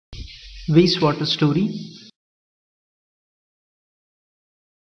Wastewater story.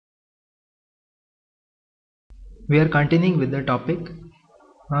 We are continuing with the topic.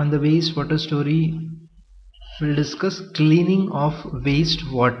 On the wastewater story, we'll discuss cleaning of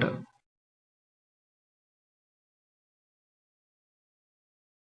wastewater.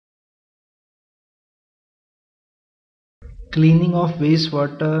 Cleaning of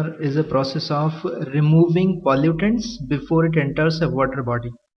wastewater is a process of removing pollutants before it enters a water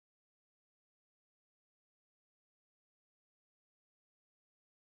body.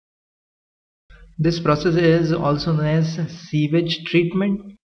 This process is also known as sewage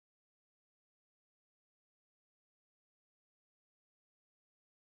treatment.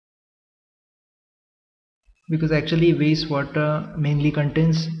 Because actually wastewater mainly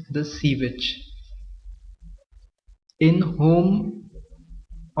contains the sewage. In home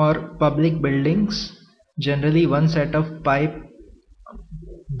or public buildings, generally one set of pipe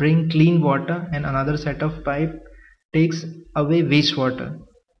bring clean water and another set of pipe takes away wastewater.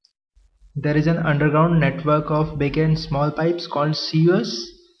 There is an underground network of big and small pipes called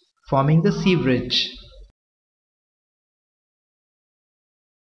sewers forming the sewerage.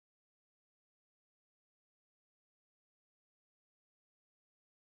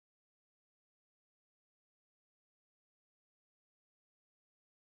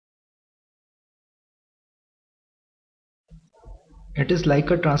 It is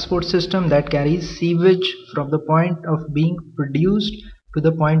like a transport system that carries sewage from the point of being produced to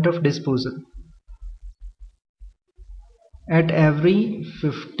the point of disposal. At every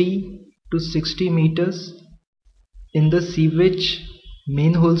 50 to 60 meters in the sewage,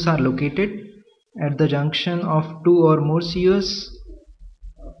 manholes are located at the junction of two or more sewers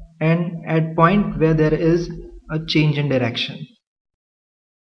and at point where there is a change in direction.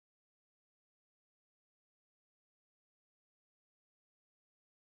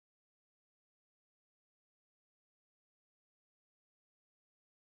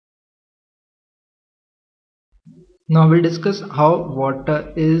 Now we'll discuss how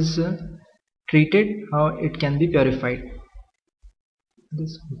water is treated, how it can be purified.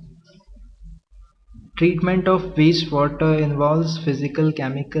 This treatment of wastewater involves physical,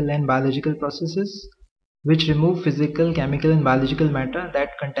 chemical and biological processes which remove physical, chemical and biological matter that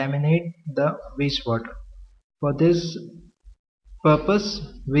contaminate the wastewater. For this purpose,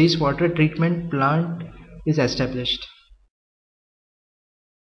 wastewater treatment plant is established.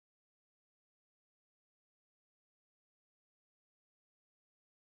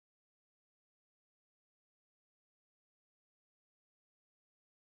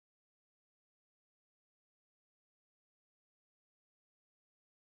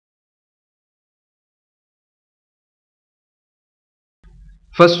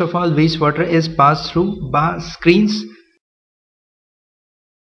 First of all, wastewater is passed through bar screens.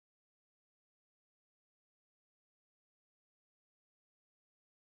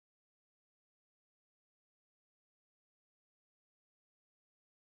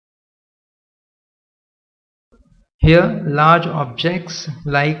 Here, large objects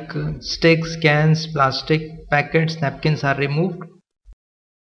like sticks, cans, plastic packets, napkins are removed.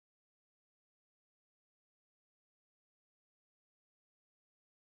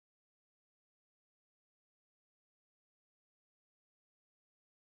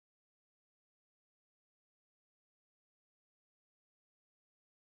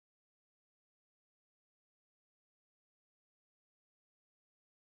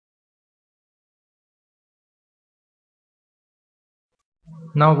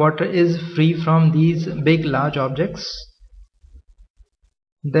 Now water is free from these big large objects.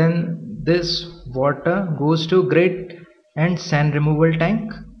 Then this water goes to grit and sand removal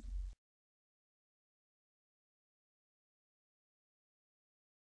tank.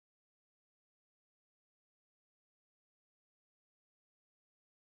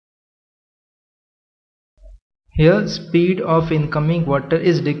 Here speed of incoming water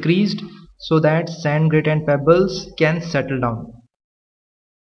is decreased so that sand, grit and pebbles can settle down.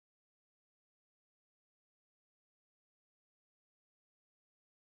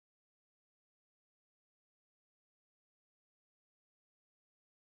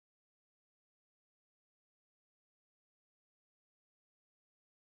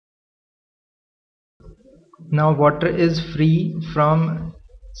 Now water is free from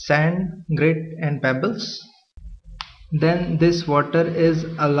sand, grit and pebbles. Then this water is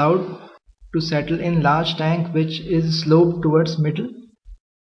allowed to settle in large tank which is sloped towards middle.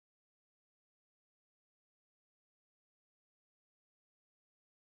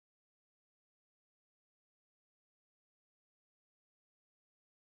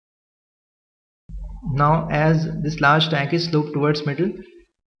 Now as this large tank is sloped towards middle,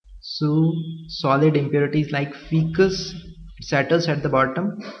 So solid impurities like fecus settles at the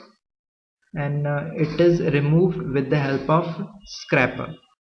bottom, and it is removed with the help of scraper.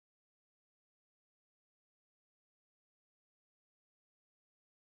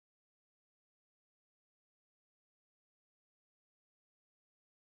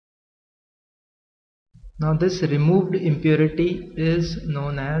 Now this removed impurity is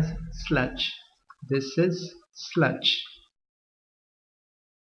known as sludge. This is sludge.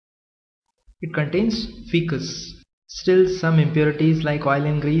 It contains fecus. Still, some impurities like oil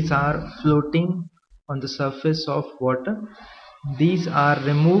and grease are floating on the surface of water. These are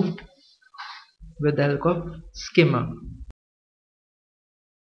removed with the help of skimmer.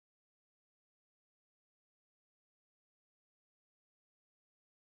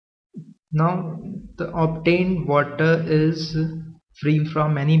 Now, the obtained water is free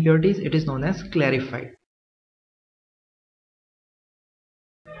from many impurities. It is known as clarified.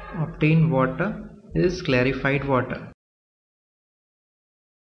 Obtained water is clarified water.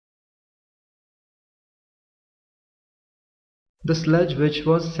 The sludge which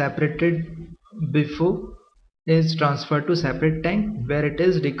was separated before is transferred to separate tank where it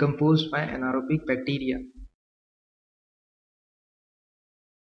is decomposed by anaerobic bacteria.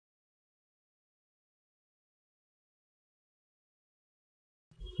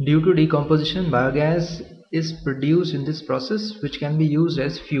 Due to decomposition, biogas is produced in this process which can be used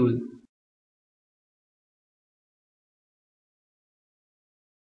as fuel.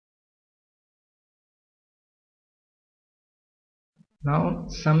 Now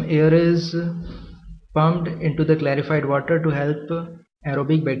some air is pumped into the clarified water to help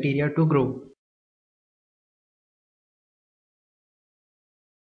aerobic bacteria to grow.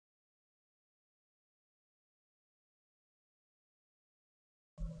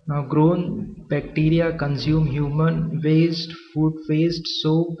 Now grown bacteria consume human waste, food waste,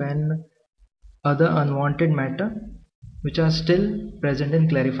 soap and other unwanted matter which are still present in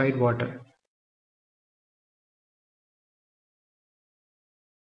clarified water.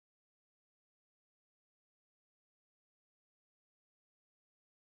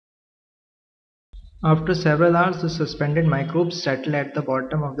 After several hours, the suspended microbes settle at the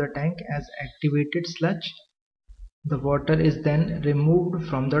bottom of the tank as activated sludge. The water is then removed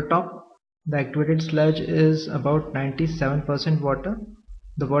from the top. The activated sludge is about 97% water.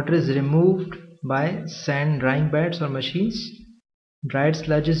 The water is removed by sand drying beds or machines. Dried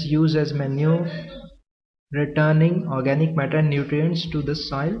sludge is used as manure, returning organic matter and nutrients to the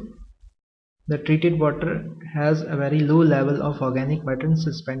soil. The treated water has a very low level of organic matter and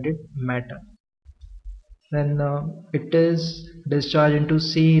suspended matter. Then it is discharged into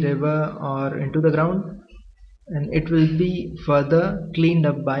sea, river or into the ground, and it will be further cleaned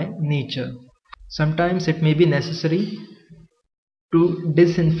up by nature. Sometimes it may be necessary to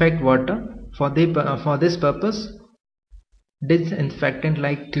disinfect water. For this purpose, disinfectant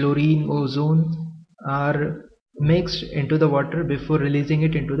like chlorine, ozone are mixed into the water before releasing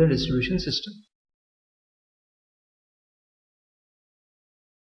it into the distribution system.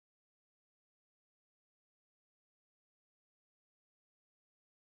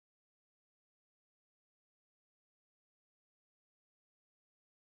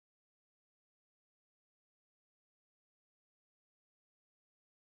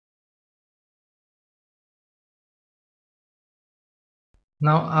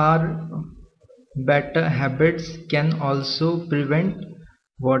 Now our better habits can also prevent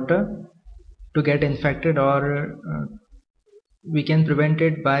water to get infected, or we can prevent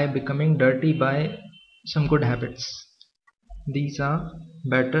it by becoming dirty by some good habits. These are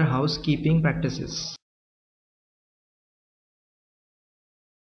better housekeeping practices.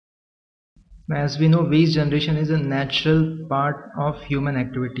 As we know, waste generation is a natural part of human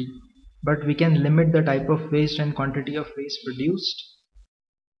activity, but we can limit the type of waste and quantity of waste produced.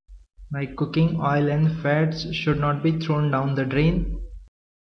 Like cooking oil and fats should not be thrown down the drain.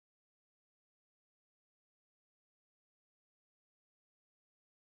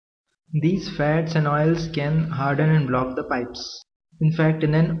 These fats and oils can harden and block the pipes. In fact,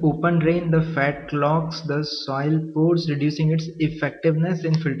 in an open drain, the fat clogs the soil pores, reducing its effectiveness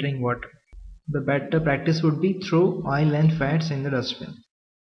in filtering water. The better practice would be throw oil and fats in the dustbin.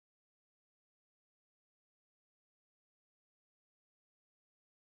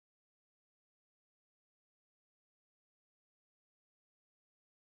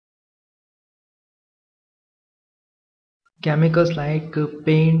 Chemicals like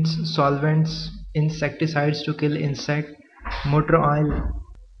paints, solvents, insecticides to kill insect, motor oil.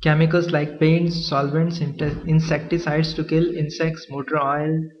 Chemicals like paints, solvents, insecticides to kill insects, motor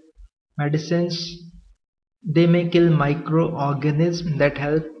oil, medicines, they may kill microorganisms that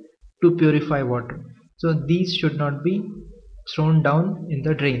help to purify water. So these should not be thrown down in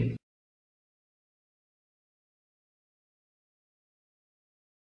the drain.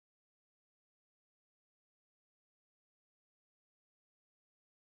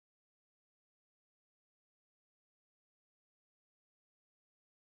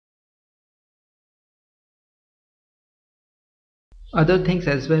 Other things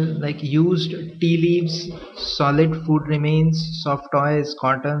as well, like used tea leaves, solid food remains, soft toys,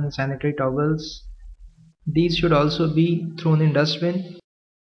 cotton, sanitary towels. These should also be thrown in dustbin.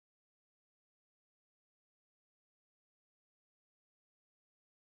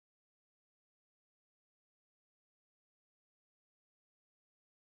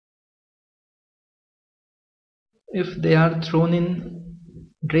 If they are thrown in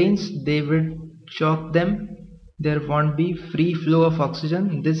drains, they will choke them. There won't be free flow of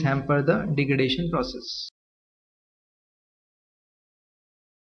oxygen. This hamper the degradation process.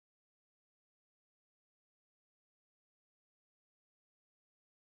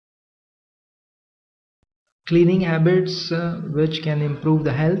 Cleaning habits which can improve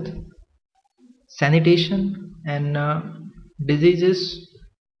the health, sanitation, and diseases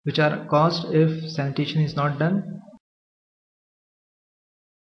which are caused if sanitation is not done.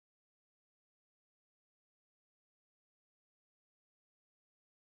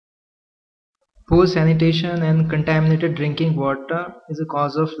 Poor sanitation and contaminated drinking water is a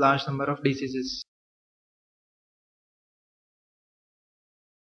cause of large number of diseases.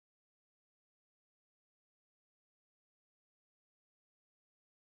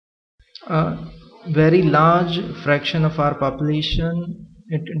 A very large fraction of our population,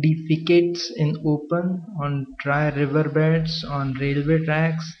 it defecates in open, on dry riverbeds, on railway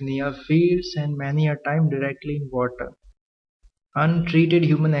tracks, near fields, and many a time directly in water. Untreated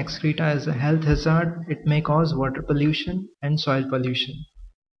human excreta is a health hazard. It may cause water pollution and soil pollution.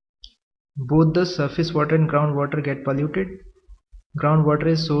 Both the surface water and groundwater get polluted. Groundwater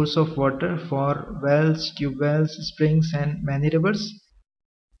is source of water for wells, tube wells, springs, and many rivers.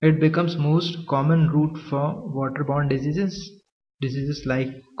 It becomes most common route for waterborne diseases like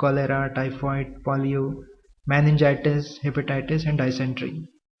cholera, typhoid, polio, meningitis, hepatitis, and dysentery.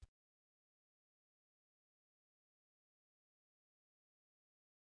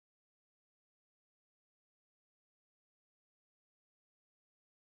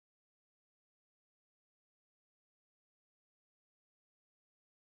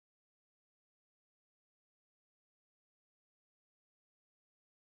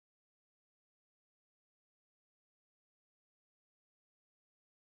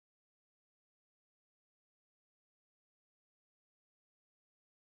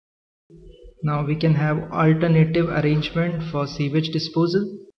 Now we can have alternative arrangement for sewage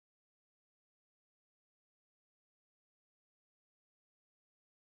disposal.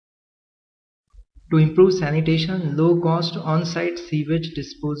 To improve sanitation, low-cost on-site sewage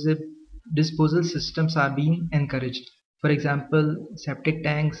disposal systems are being encouraged. For example, septic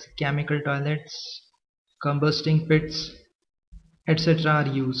tanks, chemical toilets, combusting pits, etc. are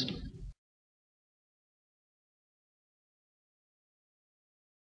used.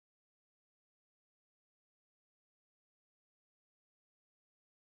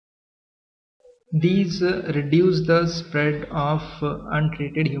 These reduce the spread of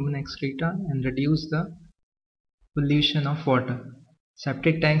untreated human excreta and reduce the pollution of water.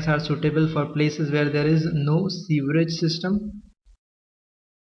 Septic tanks are suitable for places where there is no sewerage system.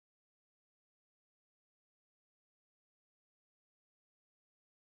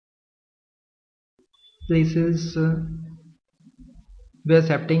 Places where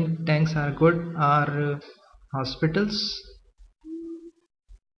septic tanks are good are hospitals,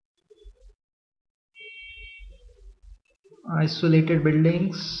 isolated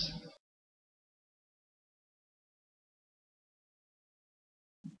buildings,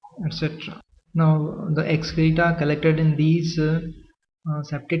 etc. Now, the excreta collected in these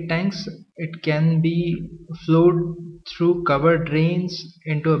septic tanks, it can be flowed through covered drains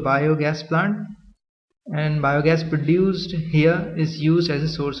into a biogas plant, and biogas produced here is used as a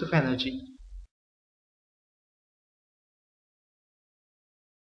source of energy.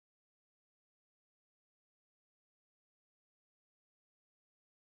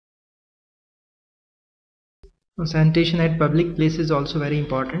 So sanitation at public places is also very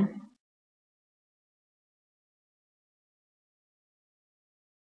important.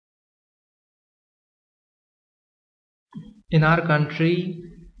 In our country,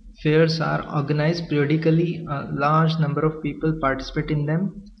 fairs are organized periodically. A large number of people participate in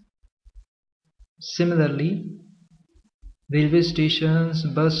them. Similarly, railway stations,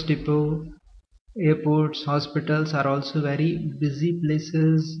 bus depot, Airports, hospitals are also very busy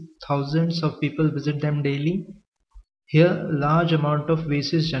places. Thousands of people visit them daily. Here, large amount of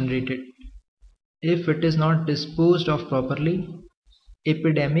waste is generated. If it is not disposed of properly,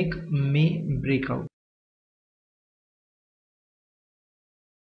 epidemic may break out.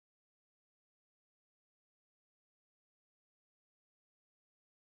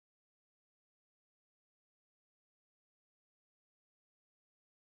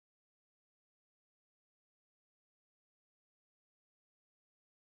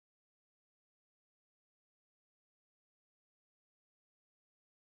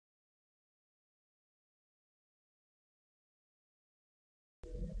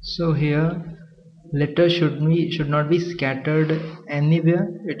 So here, litter should not be scattered anywhere.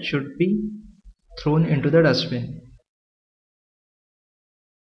 It should be thrown into the dustbin.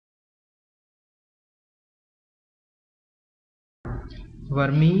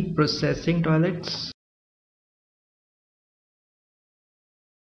 Vermi processing toilets.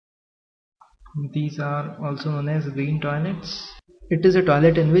 These are also known as green toilets. It is a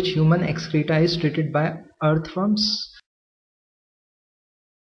toilet in which human excreta is treated by earthworms.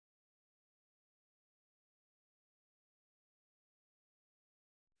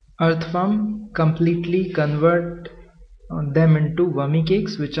 Earthworm completely convert them into wormy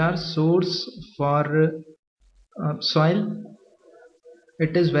cakes, which are source for soil.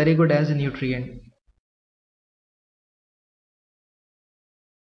 It is very good as a nutrient.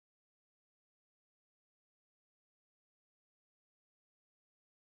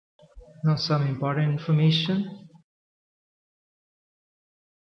 Now some important information.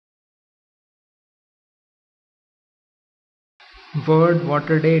 World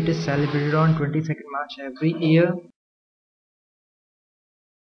Water Day, it is celebrated on 22nd March every year.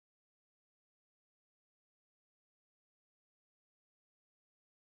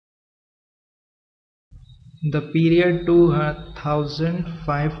 The period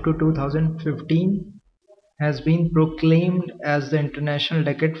 2005 to 2015 has been proclaimed as the International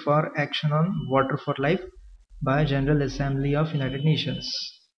Decade for Action on Water for Life by General Assembly of United Nations.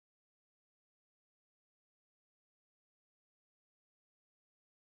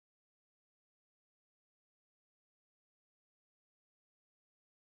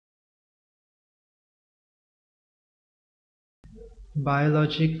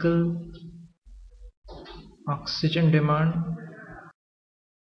 Biological oxygen demand,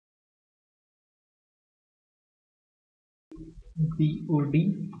 BOD.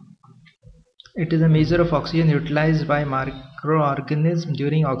 It is a measure of oxygen utilized by microorganisms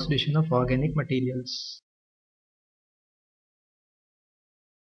during oxidation of organic materials.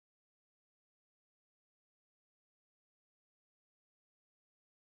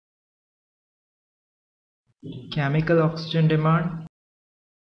 Chemical oxygen demand,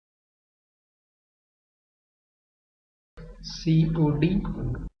 COD.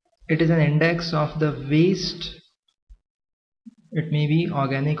 It is an index of the waste, it may be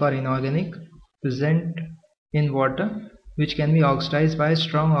organic or inorganic, present in water, which can be oxidized by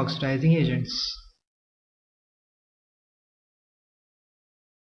strong oxidizing agents.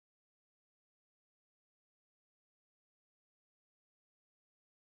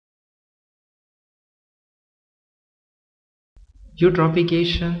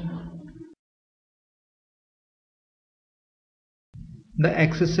 Eutrophication. The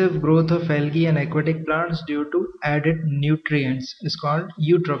excessive growth of algae and aquatic plants due to added nutrients is called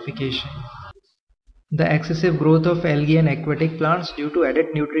eutrophication. The excessive growth of algae and aquatic plants due to added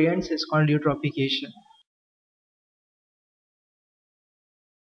nutrients is called eutrophication.